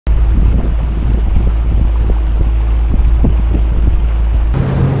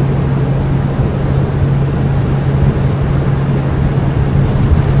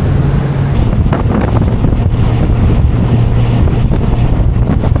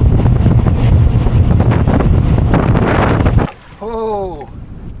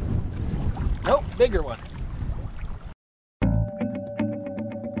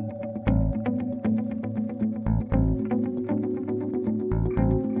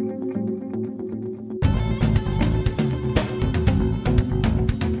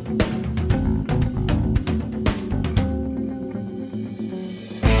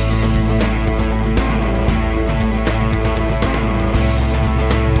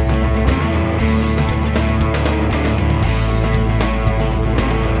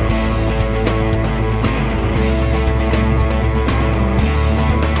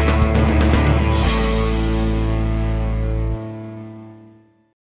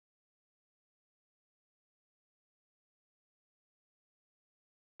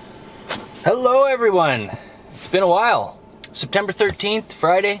Hello everyone! It's been a while. September 13th,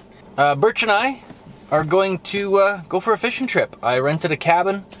 Friday. Birch and I are going to go for a fishing trip. I rented a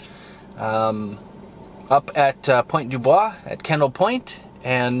cabin up at Pointe du bois at Kendall Point,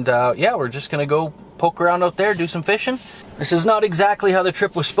 and yeah, we're just going to go poke around out there, do some fishing. This is not exactly how the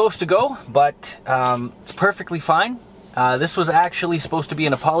trip was supposed to go, but it's perfectly fine. This was actually supposed to be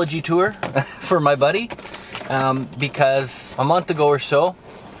an apology tour for my buddy, because a month ago or so,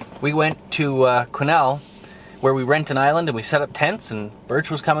 we went to Kendall, where we rent an island and we set up tents, and Birch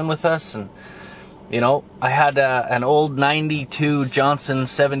was coming with us, and you know, I had an old 92 Johnson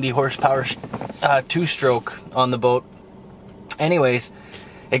 70 horsepower two-stroke on the boat. Anyways,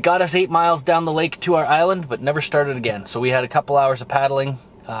 it got us 8 miles down the lake to our island, but never started again. So we had a couple hours of paddling,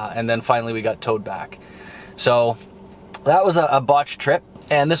 and then finally we got towed back. So that was a botched trip.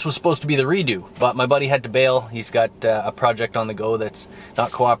 And this was supposed to be the redo, but my buddy had to bail. He's got a project on the go that's not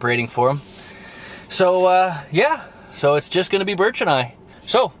cooperating for him. So yeah, so it's just gonna be Birch and I.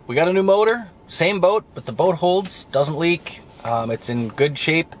 So we got a new motor, same boat, but the boat holds, doesn't leak. It's in good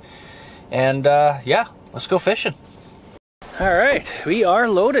shape. And yeah, let's go fishing. All right, we are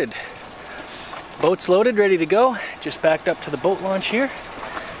loaded. Boat's loaded, ready to go. Just backed up to the boat launch here.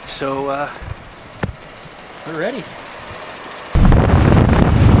 So we're ready.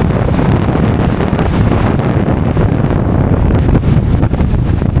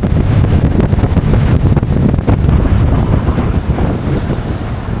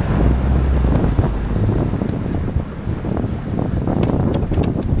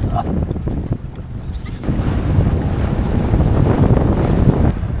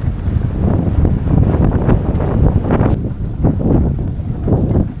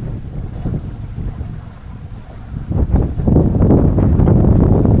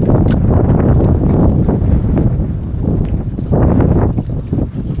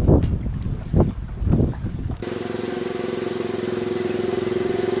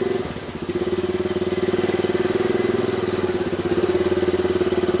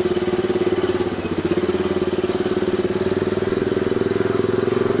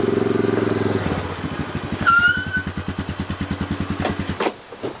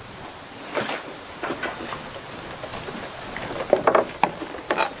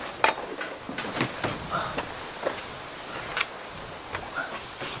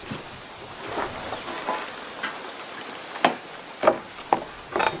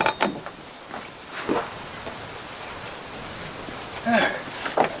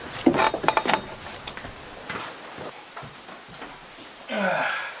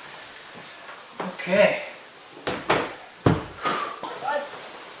 Okay.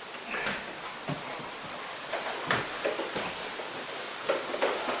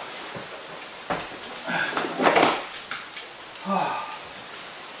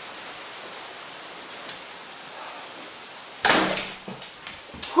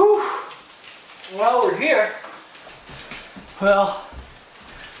 Whew. Well, we're here. Well,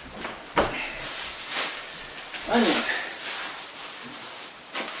 onion.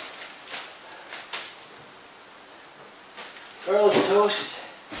 Garlic toast,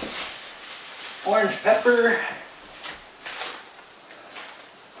 orange pepper,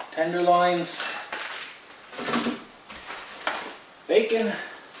 tenderloins, bacon,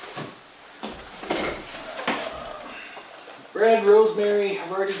 bread, rosemary,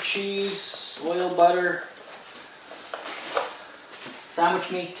 Havarti cheese, oil, butter,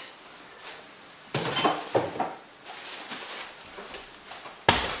 sandwich meat,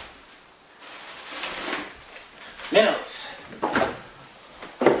 minnows.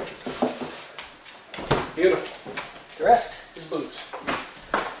 Beautiful. The rest is booze.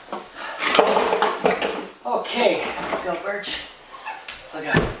 Okay, go Birch. Look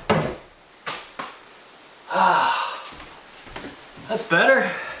at it. Ah, that's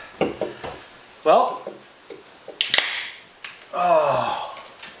better. Well, oh,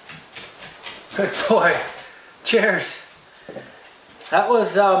 good boy. Cheers. That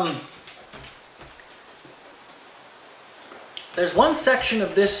was there's one section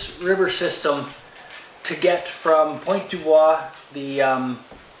of this river system to get from Pointe du bois, the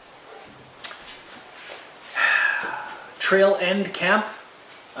trail end camp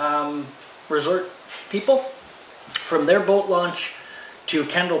resort people, from their boat launch to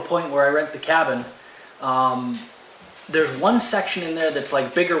Kendall Point where I rent the cabin. There's one section in there that's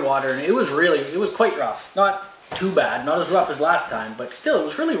like bigger water, and it was quite rough. Not too bad, not as rough as last time, but still it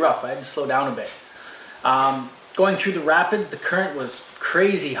was really rough. I had to slow down a bit. Going through the rapids, the current was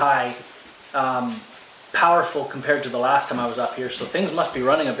crazy high. Powerful compared to the last time I was up here, so things must be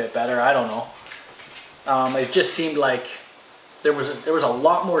running a bit better. I don't know. It just seemed like there was a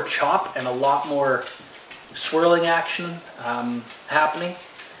lot more chop and a lot more swirling action happening.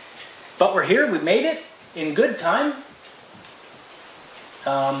 But we're here, we made it in good time.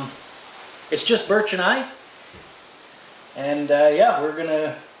 It's just Birch and I. And yeah, we're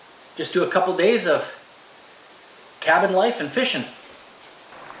gonna just do a couple days of cabin life and fishing.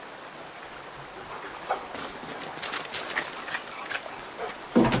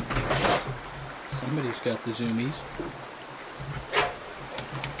 Somebody's got the zoomies.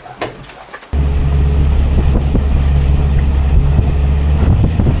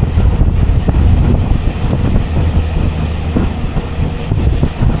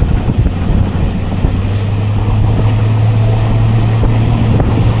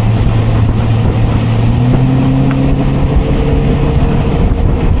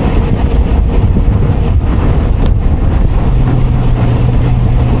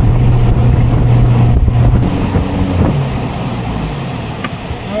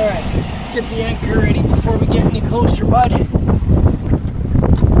 Get the anchor ready before we get any closer, bud.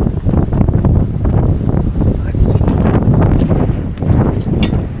 Let's see.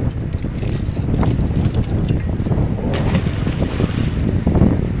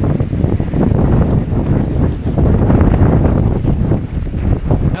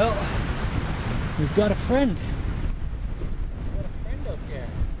 Well, we've got a friend. We've got a friend out there.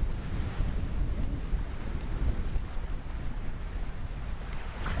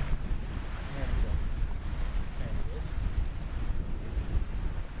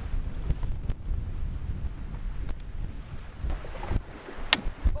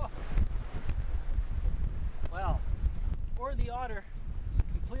 The otter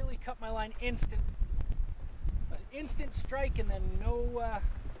completely cut my line instant strike, and then no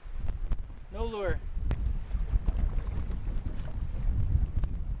lure.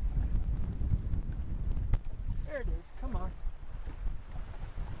 There it is, come on.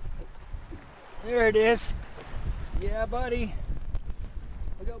 There it is. Yeah, buddy.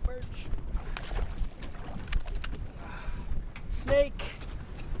 Look out, Birch. Snake.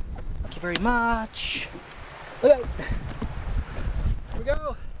 Thank you very much. Look out. Here we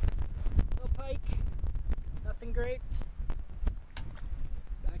go. Little pike. Nothing great.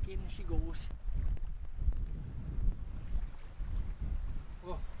 Back in she goes.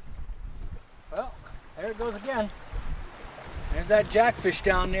 Whoa. Well, there it goes again. There's that jackfish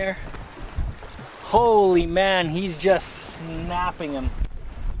down there. Holy man, he's just snapping him.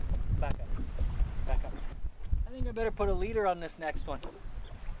 Back up. Back up. I think I better put a leader on this next one.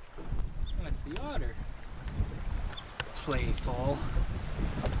 That's the otter. Playful.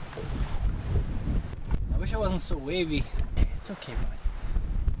 I wish I wasn't so wavy. It's okay, buddy.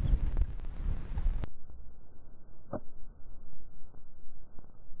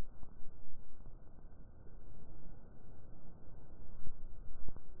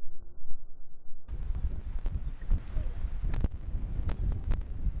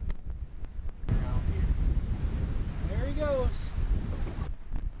 There he goes.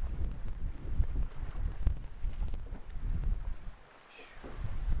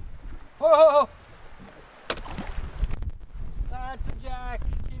 Whoa! That's a jack.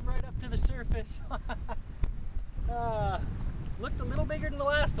 Came right up to the surface. Looked a little bigger than the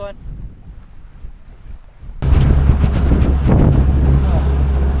last one.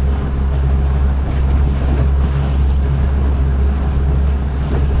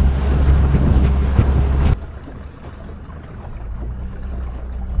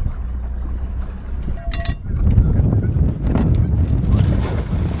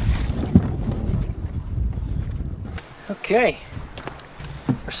 Okay,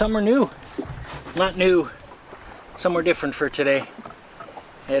 we're somewhere new. Not new, somewhere different for today.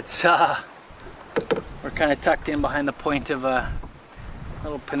 It's we're kind of tucked in behind the point of a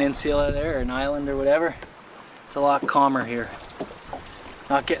little peninsula there, an island or whatever. It's a lot calmer here.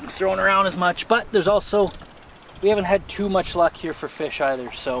 Not getting thrown around as much, but there's also, we haven't had too much luck here for fish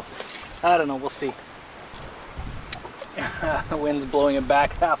either, so I don't know, we'll see. The wind's blowing it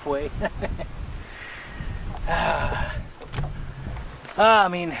back halfway. I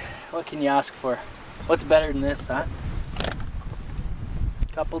mean, what can you ask for? What's better than this, huh?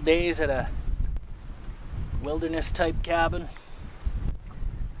 Couple days at a wilderness type cabin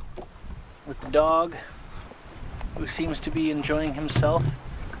with the dog, who seems to be enjoying himself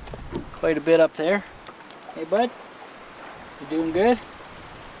quite a bit up there. Hey bud, you doing good?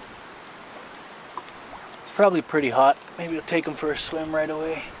 It's probably pretty hot. Maybe I'll take him for a swim right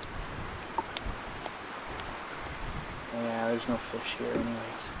away. Yeah, there's no fish here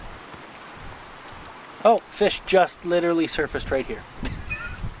anyways. Oh, fish just literally surfaced right here.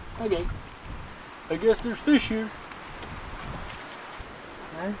 Okay, I guess there's fish here.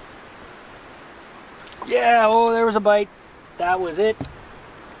 Huh? Yeah, oh, there was a bite. That was it.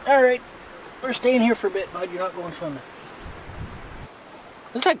 Alright, we're staying here for a bit, bud. You're not going swimming.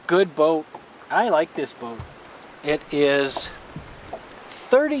 This is a good boat. I like this boat. It is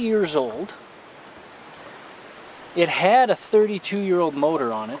 30 years old. It had a 32-year-old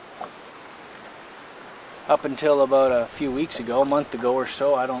motor on it. Up until about a few weeks ago, a month ago or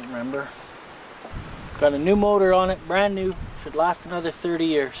so, I don't remember. It's got a new motor on it, brand new. Should last another 30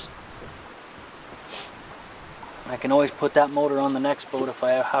 years. I can always put that motor on the next boat if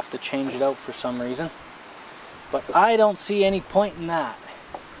I have to change it out for some reason. But I don't see any point in that.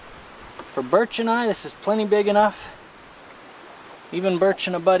 For Birch and I, this is plenty big enough. Even Birch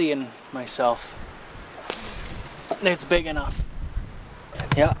and a buddy and myself. It's big enough.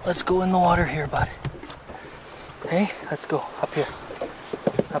 Yeah, let's go in the water here, bud. Hey, let's go. Up here.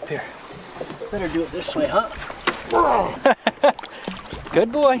 Up here. Better do it this way, huh?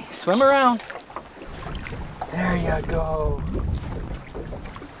 Good boy. Swim around. There you go.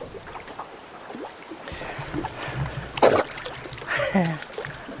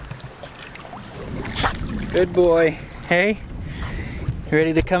 Good boy. Hey, you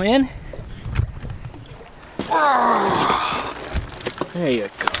ready to come in? There you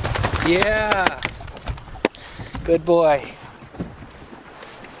go. Yeah. Good boy.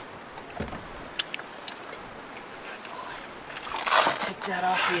 Take that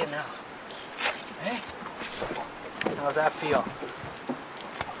off you now. Hey? How's that feel?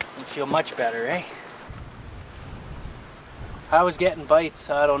 You feel much better, eh? I was getting bites.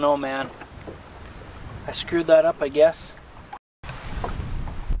 I don't know, man. I screwed that up, I guess.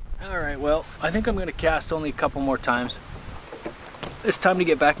 Alright, well, I think I'm going to cast only a couple more times. It's time to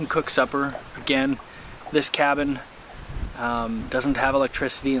get back and cook supper. Again, this cabin doesn't have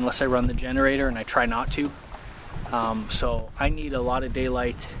electricity unless I run the generator, and I try not to. So I need a lot of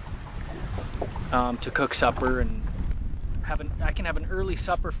daylight to cook supper, and I can have an early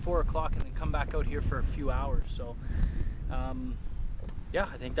supper, 4 o'clock, and then come back out here for a few hours. So yeah,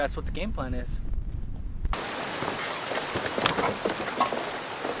 I think that's what the game plan is.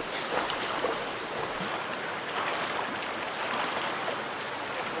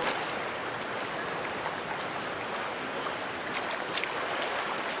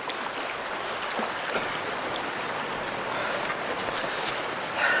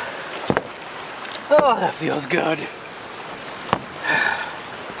 Oh, that feels good.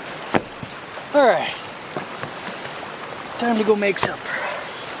 All right, time to go make supper.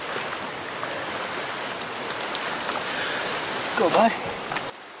 Let's go, bud.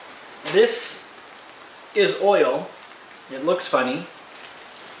 This is oil. It looks funny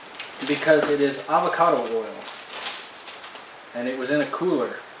because it is avocado oil, and it was in a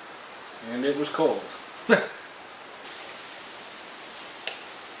cooler, and it was cold.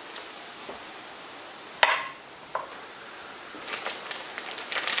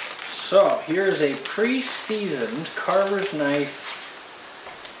 So here's a pre-seasoned carver's knife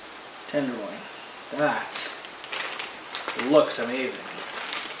tenderloin. That looks amazing.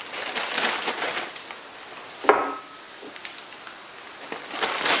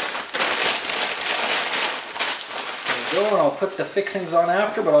 There we go, and I'll put the fixings on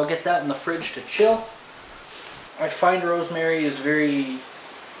after, but I'll get that in the fridge to chill. I find rosemary is very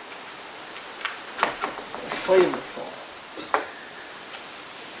flavorful.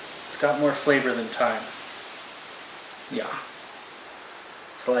 Got more flavor than thyme. Yeah.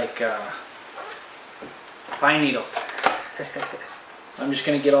 It's like pine needles. I'm just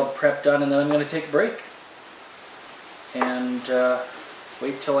going to get all the prep done, and then I'm going to take a break. And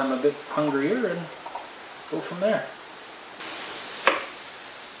wait till I'm a bit hungrier and go from there.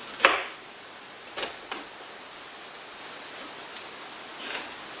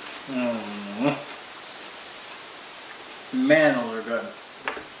 Man, those are good.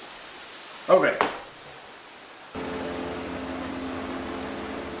 Okay.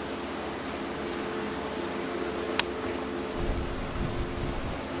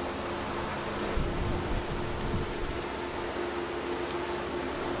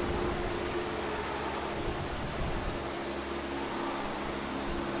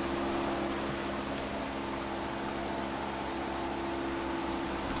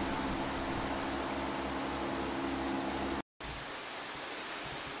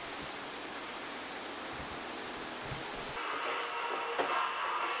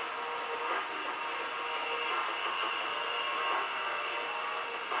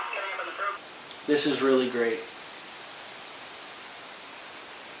 This is really great.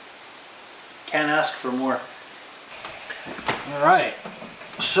 Can't ask for more. Alright,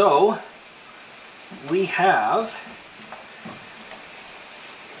 so we have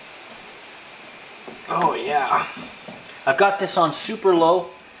Oh yeah. I've got this on super low.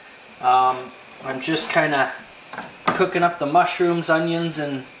 I'm just kind of cooking up the mushrooms, onions,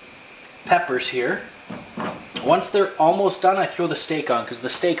 and peppers here. Once they're almost done, I throw the steak on, because the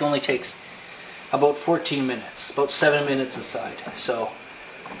steak only takes about 14 minutes, about 7 minutes aside. So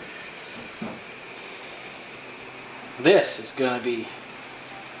this is going to be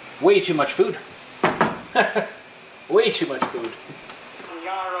way too much food. Way too much food.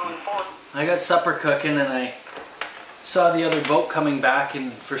 I got supper cooking, and I saw the other boat coming back,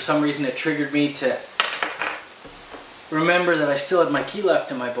 and for some reason it triggered me to remember that I still had my key left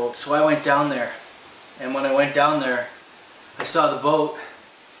in my boat. So I went down there, and when I went down there, I saw the boat,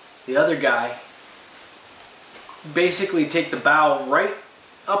 the other guy, basically take the bow right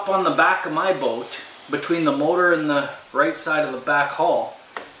up on the back of my boat, between the motor and the right side of the back hull.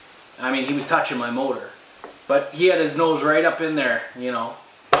 I mean, he was touching my motor, but he had his nose right up in there, you know.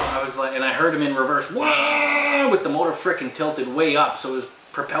 I was like, and I heard him in reverse, wah, with the motor frickin' tilted way up, so his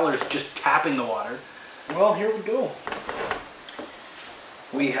propeller's just tapping the water. Well, here we go.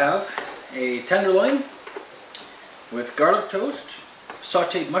 We have a tenderloin with garlic toast,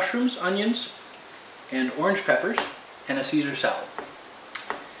 sauteed mushrooms, onions, and orange peppers, and a Caesar salad.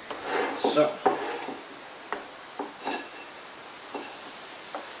 So,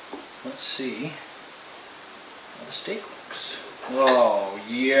 let's see how the steak looks. Oh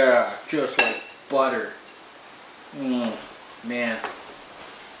yeah, just like butter. Man.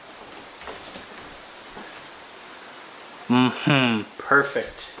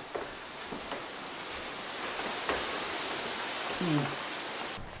 Perfect.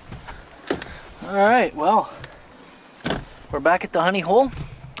 Alright, well, we're back at the honey hole.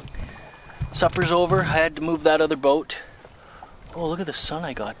 Supper's over. I had to move that other boat. Oh, look at the sun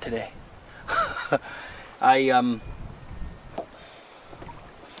I got today. I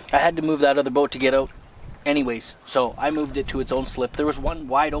had to move that other boat to get out anyways, so I moved it to its own slip. There was one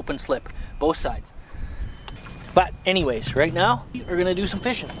wide open slip, both sides. But anyways, right now, we're gonna do some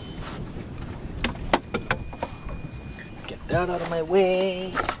fishing. Get that out of my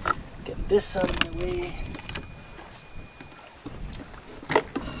way. Get this out of my way.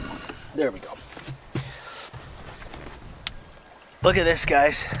 There we go. Look at this,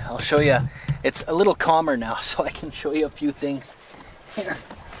 guys. I'll show you. It's a little calmer now, so I can show you a few things here.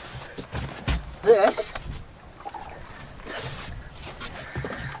 This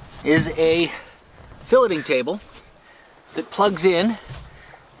is a filleting table that plugs in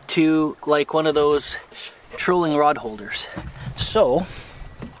to like one of those trolling rod holders. So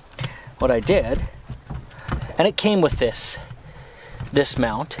what I did, and it came with this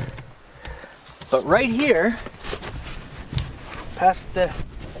mount, but right here past the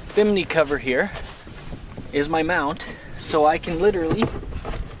bimini cover here is my mount, so I can literally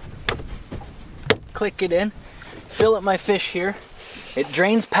click it in, fill up my fish here. It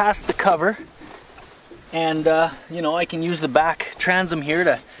drains past the cover, and you know, I can use the back transom here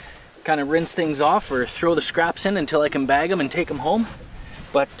to kind of rinse things off or throw the scraps in until I can bag them and take them home.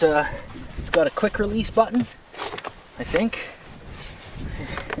 But it's got a quick release button, I think.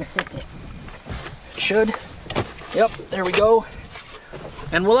 It should. Yep, there we go.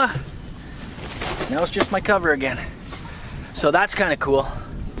 And voila, now it's just my cover again. So that's kind of cool.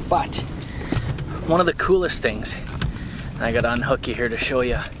 But one of the coolest things, and I gotta unhook you here to show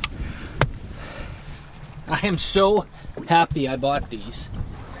you. I am so happy I bought these.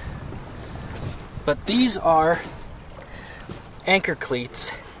 But these are anchor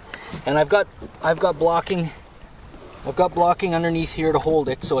cleats, and I've got blocking underneath here to hold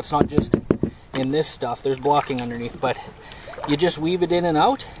it, so it's not just in this stuff. There's blocking underneath, but you just weave it in and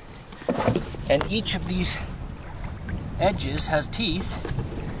out, and each of these edges has teeth,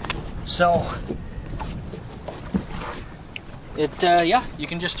 so it yeah, you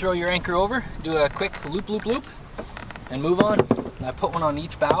can just throw your anchor over, do a quick loop loop loop, and move on. I put one on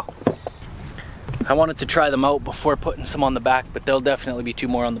each bow. I wanted to try them out before putting some on the back, but there'll definitely be 2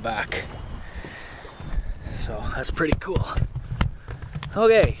 more on the back, so that's pretty cool.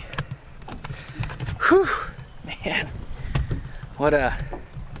 Okay. Whew, man. What a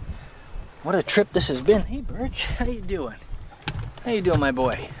trip this has been. Hey Birch, how you doing? How you doing, my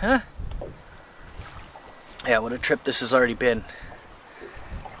boy? Huh? Yeah, what a trip this has already been.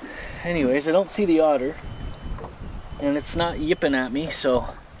 Anyways, I don't see the otter, and it's not yipping at me, so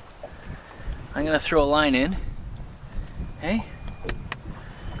I'm gonna throw a line in. Hey?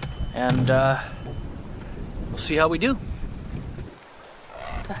 And we'll see how we do.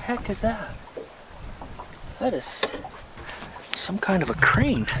 What the heck is that? That is some kind of a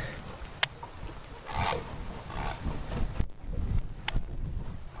crane.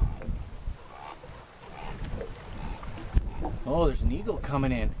 there's an eagle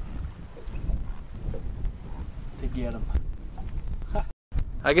coming in to get him.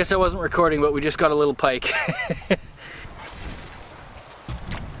 I guess I wasn't recording, but we just got a little pike.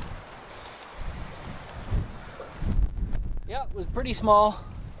 Yeah, it was pretty small.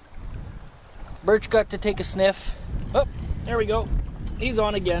 Birch got to take a sniff. Oh, there we go. He's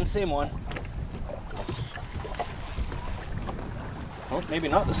on again, same one. Oh, maybe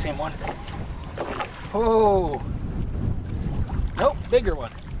not the same one. Oh. Nope, bigger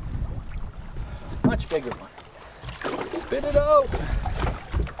one. Much bigger one. Spit it out.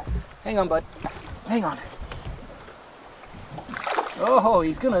 Hang on, bud. Hang on. Oh,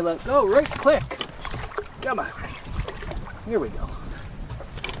 he's gonna let go right quick. Come on. Here we go.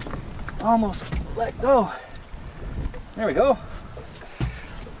 Almost let go. There we go.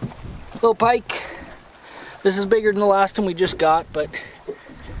 Little pike. This is bigger than the last one we just got, but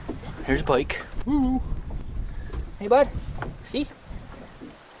here's a pike. Woo. Hey, bud. See?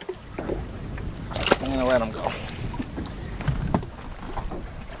 I'm gonna let him go.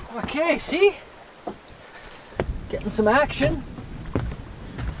 Okay, see? Getting some action.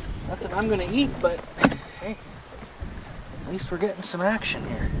 Nothing I'm gonna eat, but hey, at least we're getting some action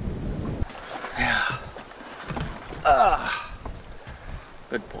here. Yeah. Ah.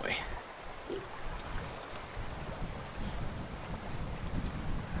 Good boy.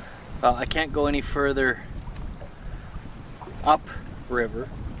 Well, I can't go any further up river.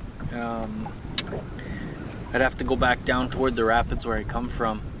 I'd have to go back down toward the rapids where I come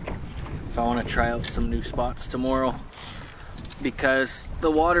from if I want to try out some new spots tomorrow, because the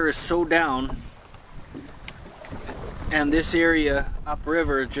water is so down, and this area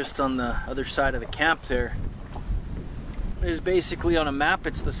upriver just on the other side of the camp there is basically on a map.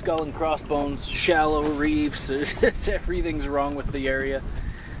 It's the skull and crossbones, shallow reefs. Everything's wrong with the area.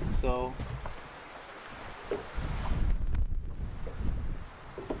 So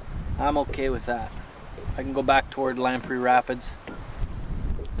I'm okay with that. I can go back toward Lamprey Rapids.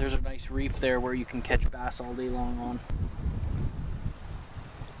 There's a nice reef there where you can catch bass all day long on.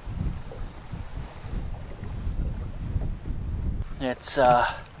 It's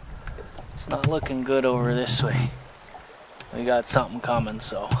not looking good over this way. We got something coming,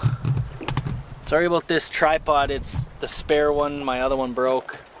 so sorry about this tripod. It's the spare one. My other one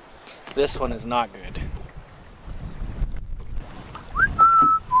broke. This one is not good.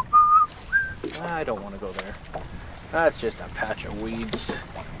 I don't want to go there. That's just a patch of weeds.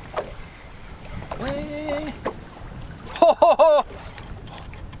 Hey. Ho, ho, ho.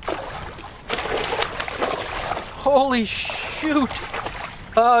 Holy shoot!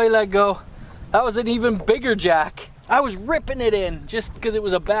 Oh, he let go. That was an even bigger jack. I was ripping it in just because it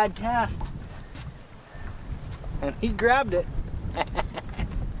was a bad cast. And he grabbed it.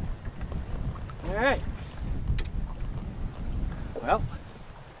 Alright. Well,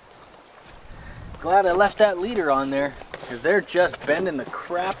 glad I left that leader on there, because they're just bending the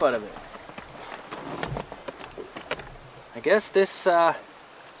crap out of it. I guess this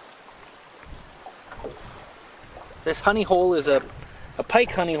honey hole is a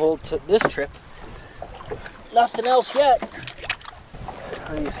pike honey hole to this trip. Nothing else yet.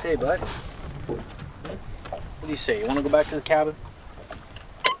 What do you say, bud? What do you say? You want to go back to the cabin?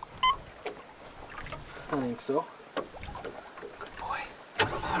 I think so. Good boy.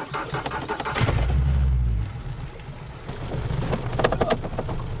 Oh.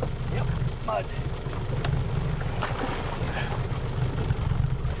 Yep, mud.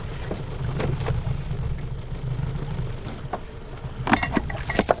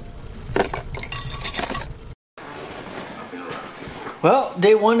 Well,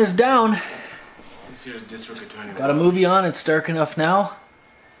 day one is down. Got a movie on. It's dark enough now.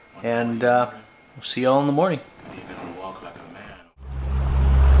 And we'll see y'all in the morning.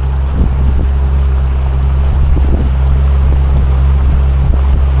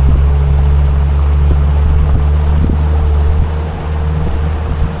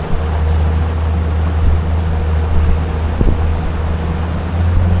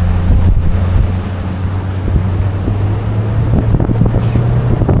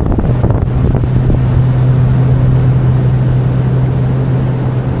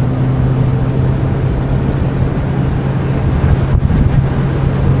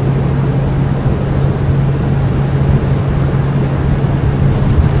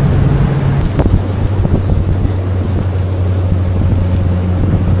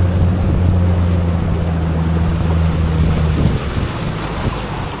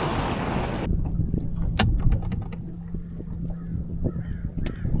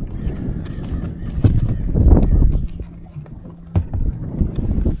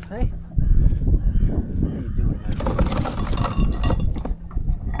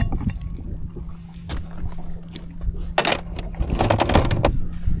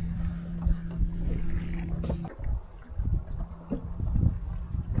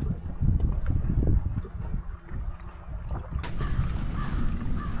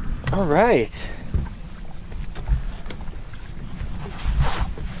 All right.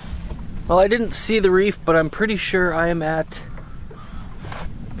 Well, I didn't see the reef, but I'm pretty sure I am at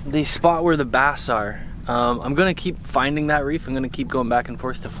the spot where the bass are. I'm gonna keep finding that reef. I'm gonna keep going back and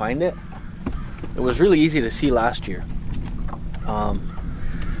forth to find it. It was really easy to see last year.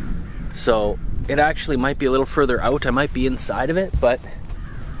 So it actually might be a little further out. I might be inside of it, but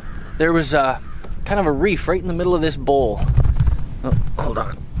there was kind of a reef right in the middle of this bowl. Oh, hold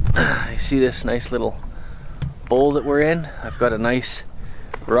on. You see this nice little bowl that we're in? I've got a nice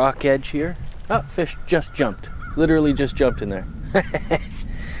rock edge here. Oh, fish just jumped. Literally just jumped in there.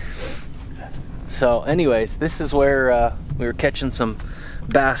 So anyways, this is where we were catching some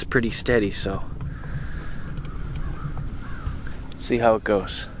bass pretty steady, so see how it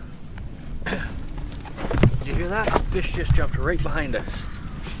goes. Did you hear that? Fish just jumped right behind us.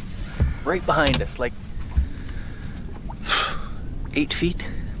 Right behind us, like 8 feet,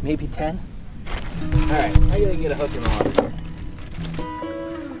 maybe 10. Alright, I gotta get a hook in the water here.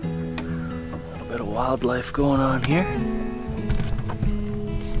 A little bit of wildlife going on here.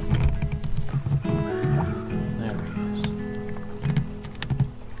 There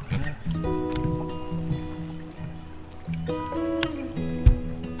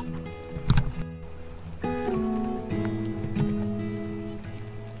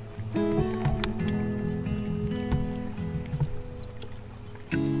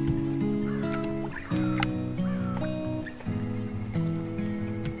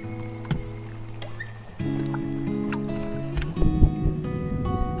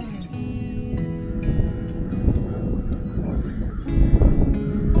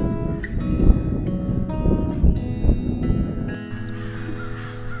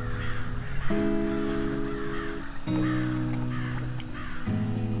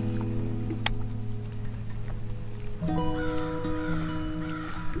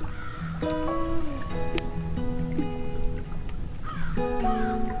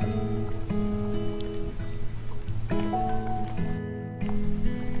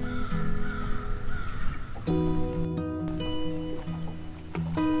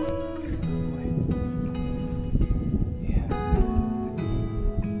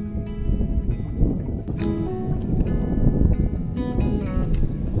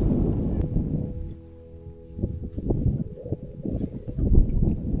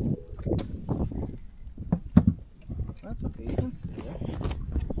he is.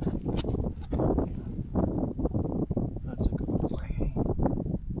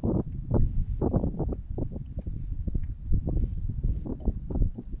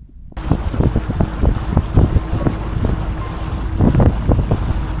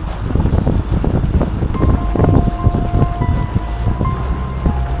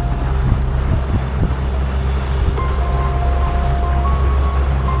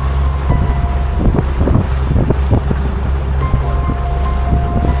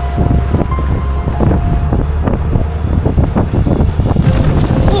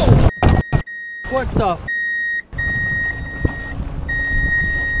 What the f?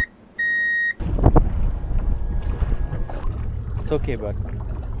 It's okay, bud.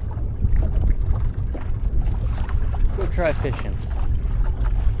 Let's go try fishing.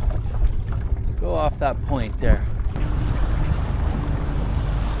 Let's go off that point there.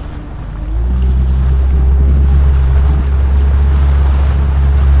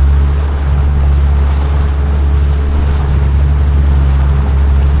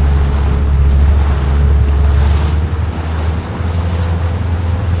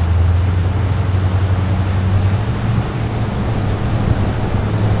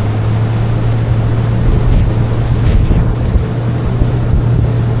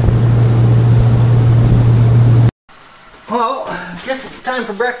 Well, I guess it's time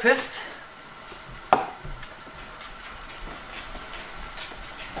for breakfast. Let's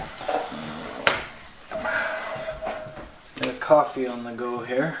get a coffee on the go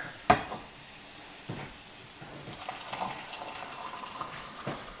here.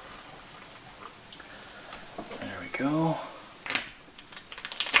 There we go.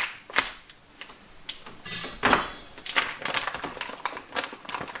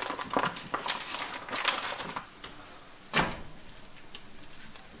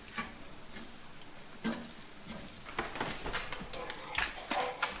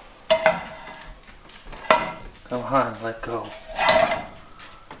 Come on, let go.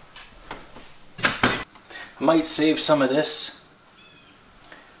 I might save some of this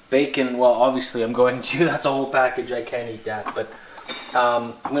bacon. Well, obviously I'm going to. That's a whole package. I can't eat that. But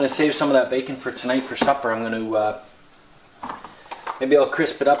I'm going to save some of that bacon for tonight for supper. I'm going to maybe I'll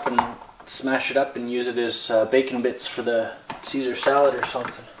crisp it up and smash it up and use it as bacon bits for the Caesar salad or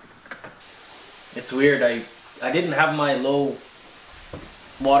something. It's weird. I didn't have my low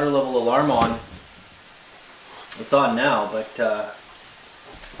water level alarm on. It's on now, but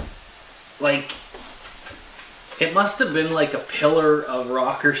like it must have been like a pillar of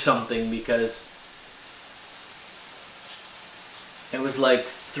rock or something, because it was like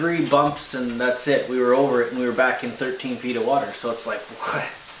 3 bumps and that's it. We were over it and we were back in 13 feet of water. So it's like,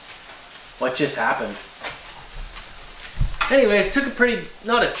 what just happened? Anyways, took a pretty,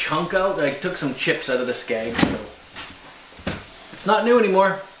 not a chunk out, I took some chips out of the skag, so it's not new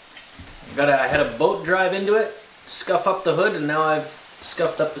anymore. I had a boat drive into it, scuff up the hood, and now I've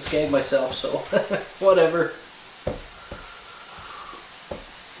scuffed up the skag myself, so whatever.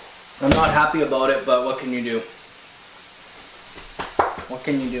 I'm not happy about it, but what can you do? What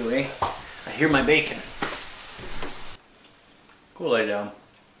can you do, eh? I hear my bacon. Go lay down.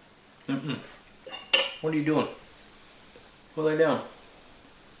 What are you doing? Go lay down.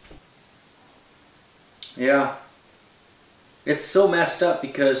 Yeah. It's so messed up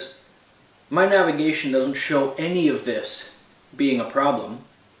because my navigation doesn't show any of this being a problem.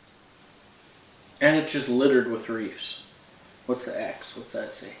 And it's just littered with reefs. What's the X? What's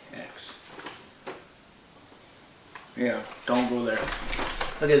that say? X. Yeah, don't go there.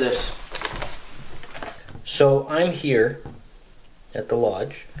 Look at this. So I'm here at the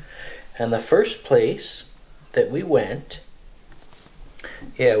lodge, and the first place that we went,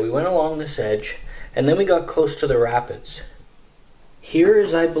 we went along this edge, and then we got close to the rapids. Here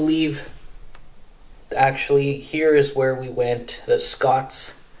is, I believe, actually, here is where we went, the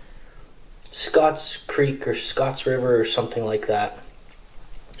Scott's Creek or Scott's River or something like that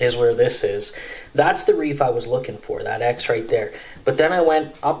is where this is. That's the reef I was looking for, that X right there. But then I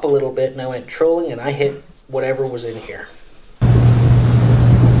went up a little bit and I went trolling and I hit whatever was in here.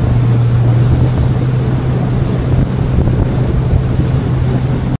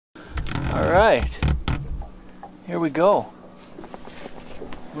 All right, here we go.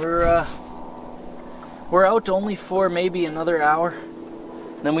 We're out only for maybe another hour.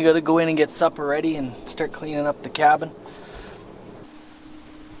 Then we got to go in and get supper ready and start cleaning up the cabin.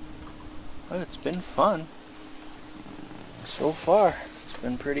 But it's been fun. So far, it's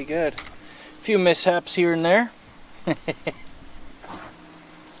been pretty good. A few mishaps here and there.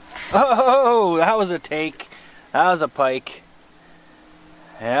 Oh, that was a take. That was a pike.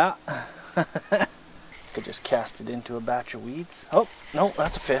 Yeah. Could just cast it into a batch of weeds. Oh, no,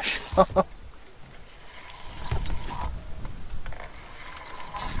 that's a fish.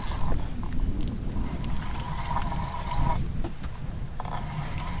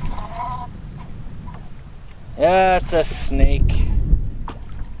 Yeah, it's a snake.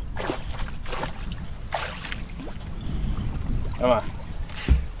 Come on.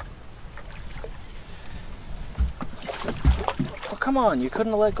 Oh, come on, you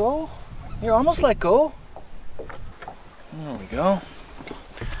couldn't have let go? You almost let go. There we go.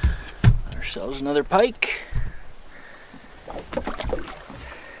 Got ourselves another pike.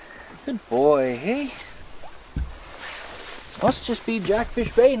 Good boy, hey? Must just be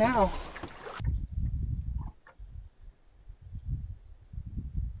Jackfish Bay now.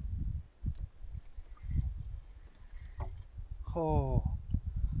 Oh,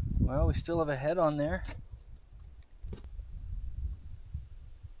 well, we still have a head on there.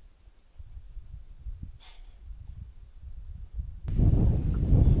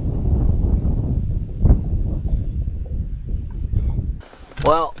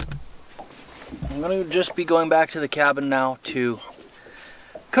 Well, I'm going to just be going back to the cabin now to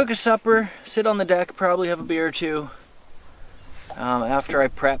cook a supper, sit on the deck, probably have a beer or two after I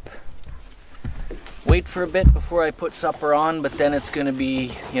prep. Wait for a bit before I put supper on, but then it's going to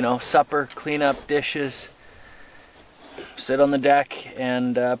be, you know, supper, clean up dishes, sit on the deck,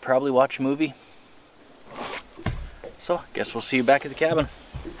 and probably watch a movie. So, I guess we'll see you back at the cabin.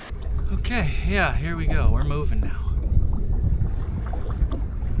 Okay, yeah, here we go. We're moving now.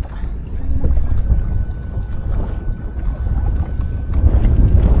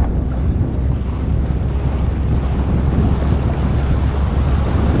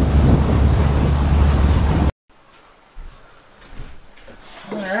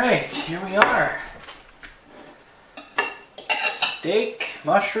 Here we are. Steak,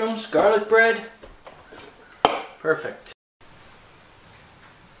 mushrooms, garlic bread. Perfect.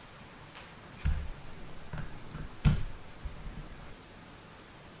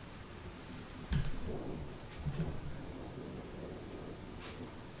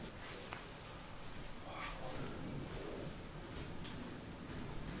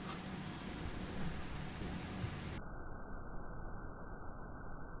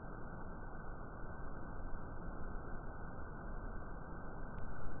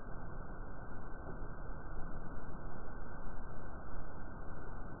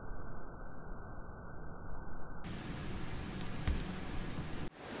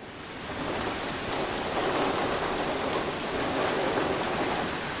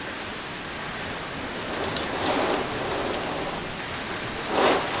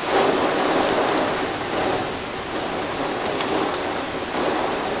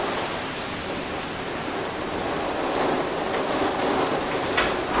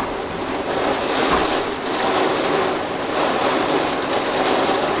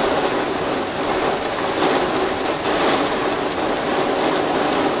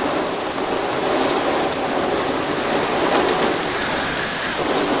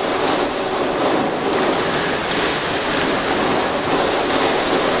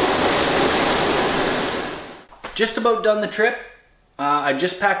 just about done the trip. I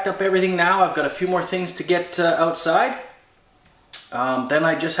just packed up everything now. I've got a few more things to get outside. Then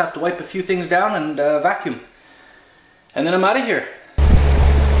I just have to wipe a few things down and vacuum. And then I'm out of here.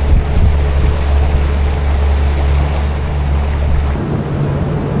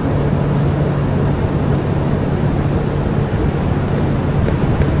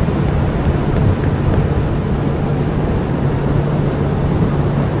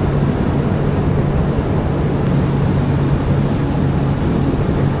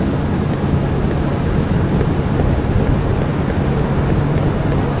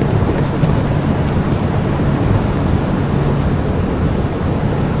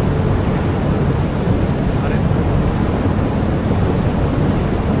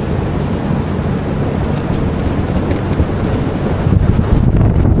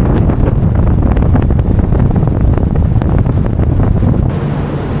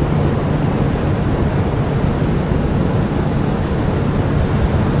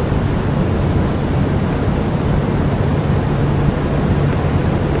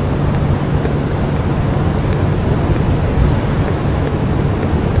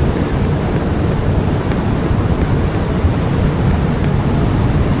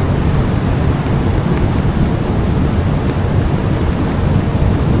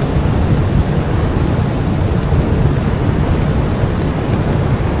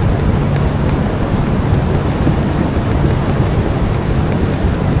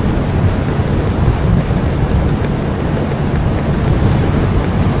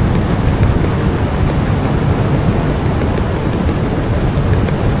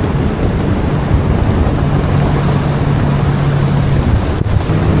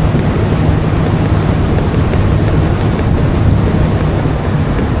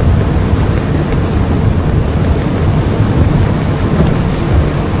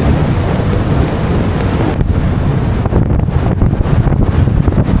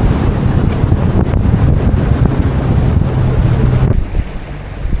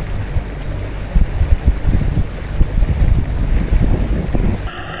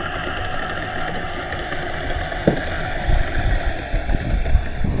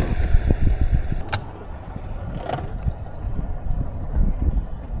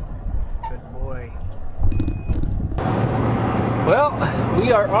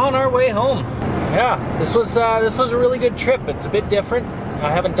 We are on our way home. Yeah, this was a really good trip. It's a bit different. I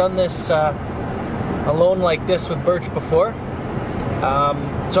haven't done this alone like this with Birch before,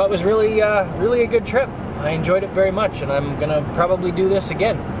 so it was really a good trip. I enjoyed it very much, and I'm gonna probably do this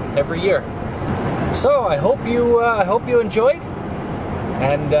again every year. So I hope you enjoyed,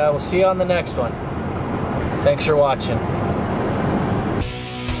 and we'll see you on the next one. Thanks for watching.